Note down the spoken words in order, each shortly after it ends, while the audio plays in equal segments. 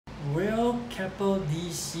Keppel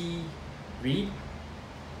DC REIT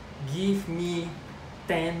give me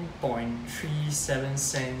 10.37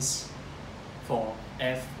 cents for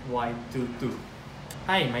FY22.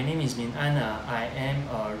 Hi, my name is Min An. I am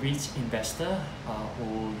a REIT investor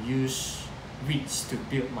who use REITs to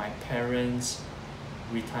build my parents'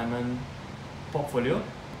 retirement portfolio.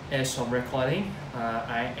 As of recording,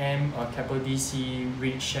 I am a Keppel DC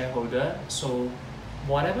REIT shareholder, so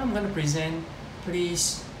whatever I'm going to present,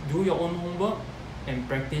 please do your own homework and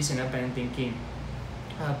practice independent thinking.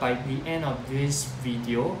 By the end of this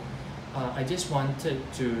video, I just wanted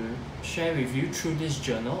to share with you through this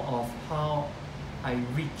journal of how I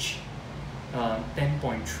reached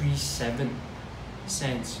 10.37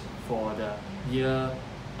 cents for the year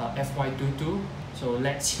FY22. So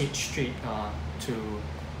let's head straight to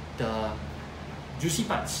the juicy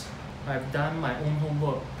parts. I've done my own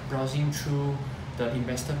homework browsing through the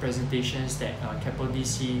investor presentations that Keppel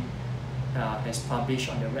DC has published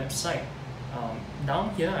on their website.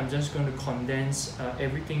 Down here, I'm just going to condense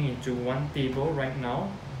everything into one table right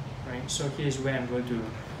now. Right, so here's where I'm going to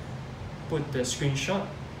put the screenshot.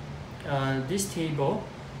 This table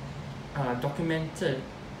documented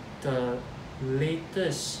the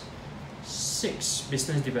latest 6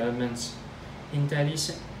 business developments in Data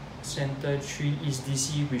Centre REIT East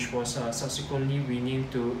DC, which was subsequently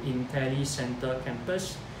renamed to Data Centre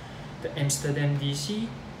Campus, the Amsterdam DC,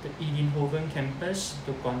 the Eindhoven Campus,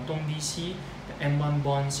 the Guangdong DC, the M1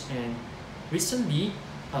 bonds, and recently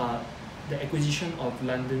the acquisition of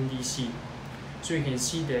London DC. So you can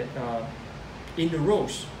see that in the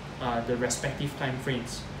rows the respective time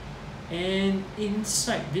frames. And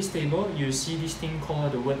inside this table, you see this thing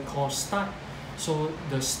called the word called start. So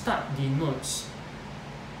the start denotes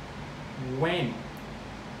when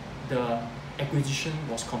the acquisition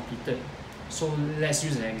was completed. So let's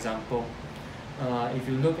use an example. If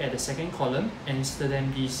you look at the second column,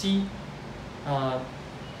 Amsterdam DC,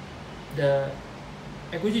 the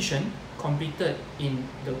acquisition completed in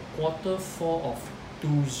the Q4 of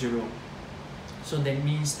 20. So that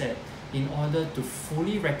means that in order to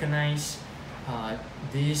fully recognize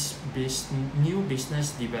this new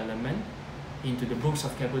business development into the books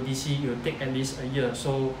of Keppel DC, it will take at least a year.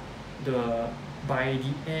 So by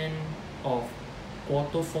the end of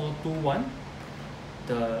Q4 21,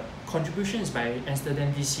 the contributions by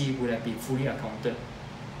Amsterdam DC would have been fully accounted.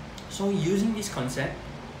 So using this concept,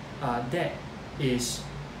 that is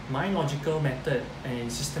my logical method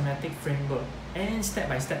and systematic framework and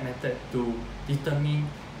step-by-step method to determine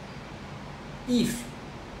if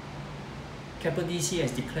Keppel DC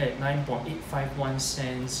has declared 9.851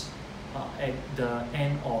 cents at the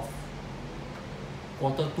end of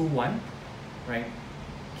Q21, right?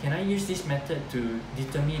 Can I use this method to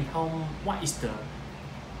determine what is the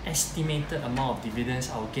estimated amount of dividends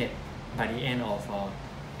I'll get by the end of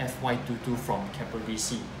FY22 from Keppel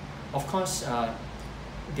DC? Of course,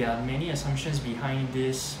 there are many assumptions behind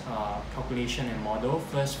this calculation and model.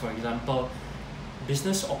 First, for example,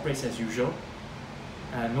 business operates as usual,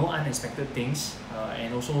 no unexpected things,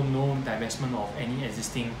 and also no divestment of any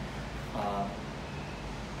existing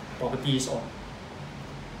properties or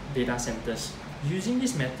data centers. Using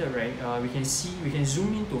this method, right, we can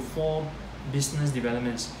zoom into 4 business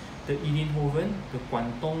developments: the Eindhoven, the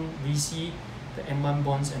Guangdong DC, the M1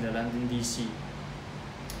 bonds, and the London DC.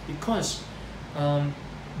 Because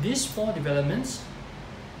these 4 developments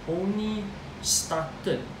only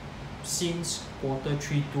started since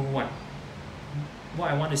Q3 21.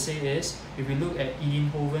 What I want to say is, if we look at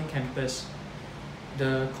Eindhoven campus,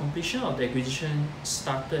 the completion of the acquisition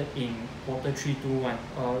started in Q3 21.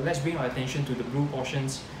 Let's bring our attention to the blue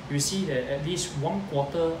portions. You see that at least 1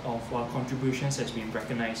 quarter of contributions has been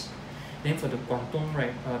recognized. Then for the Guangdong,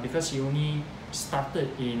 right, because it only started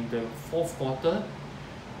in the 4th quarter,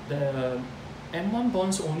 the M1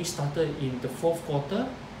 bonds only started in the 4th quarter,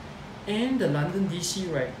 and the London DC,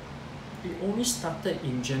 right, it only started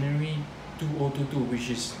in January 2022, which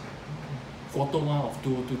is Q1 of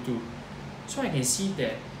 2022. So I can see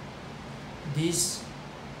that these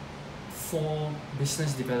 4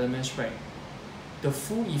 business developments, right, the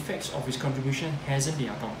full effects of its contribution hasn't been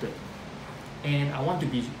accounted. And I want to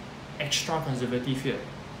be extra conservative here.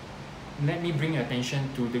 Let me bring your attention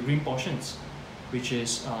to the green portions, which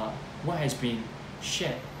is what has been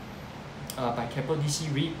shared by Keppel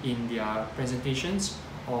DC REIT in their presentations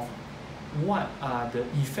of what are the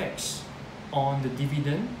effects on the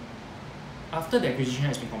dividend after the acquisition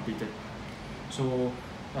has been completed. So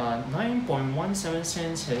 9.17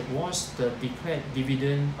 cents was the declared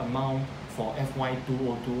dividend amount for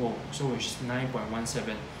FY2020, so it's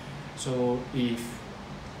 9.17. So if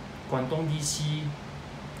Guangdong DC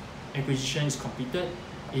acquisition is completed,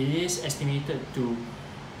 it is estimated to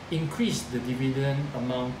increase the dividend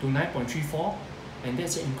amount to 9.34, and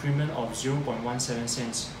that's an increment of 0.17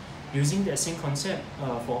 cents. Using that same concept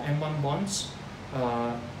for M1 bonds,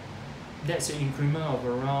 that's an increment of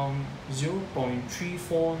around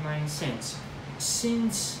 0.349 cents.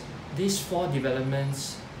 Since these four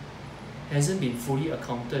developments hasn't been fully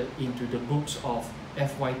accounted into the books of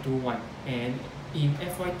FY21, and in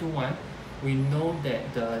FY21 we know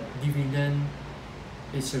that the dividend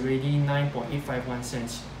is already 9.851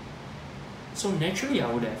 cents. So naturally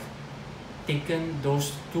I would have taken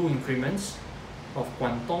those two increments of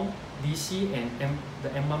Guangdong DC and the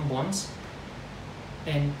M1 bonds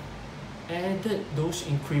and added those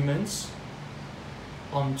increments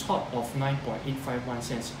on top of 9.851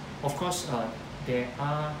 cents. Of course, there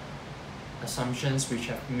are assumptions which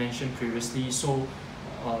I've mentioned previously, so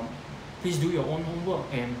please do your own homework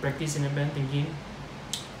and practice independent thinking.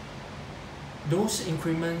 Those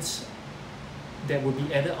increments that would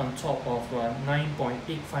be added on top of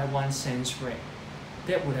 9.851 cents, right,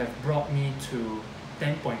 that would have brought me to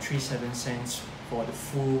 10.37 cents for the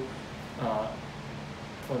full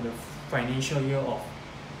for the financial year of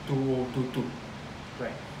 2022,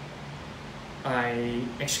 right. I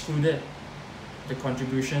excluded the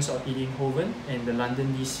contributions of Eindhoven and the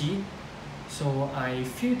London DC, so I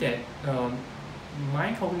feel that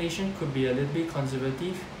my calculation could be a little bit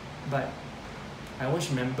conservative, but I always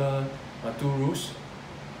remember two rules.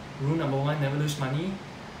 Rule number one, never lose money.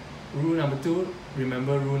 Rule number two,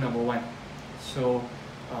 remember rule number one. So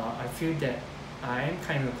I feel that I am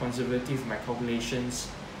kind of conservative with my calculations,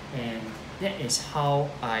 and that is how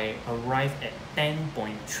I arrived at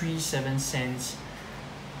 10.37 cents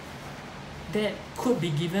that could be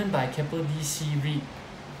given by Keppel DC REIT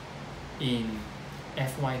in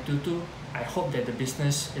FY22. I hope that the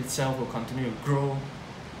business itself will continue to grow,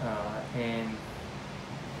 and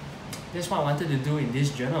that's what I wanted to do in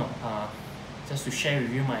this journal, just to share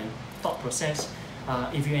with you my thought process.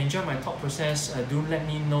 If you enjoy my thought process, do let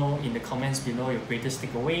me know in the comments below your greatest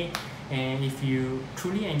takeaway. And if you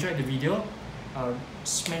truly enjoyed the video,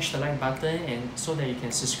 smash the like button and so that you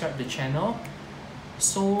can subscribe to the channel,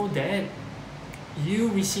 so that you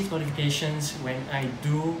receive notifications when I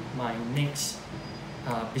do my next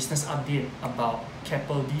business update about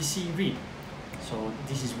Keppel DC REIT. So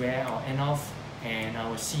this is where I'll end off, and I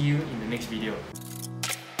will see you in the next video.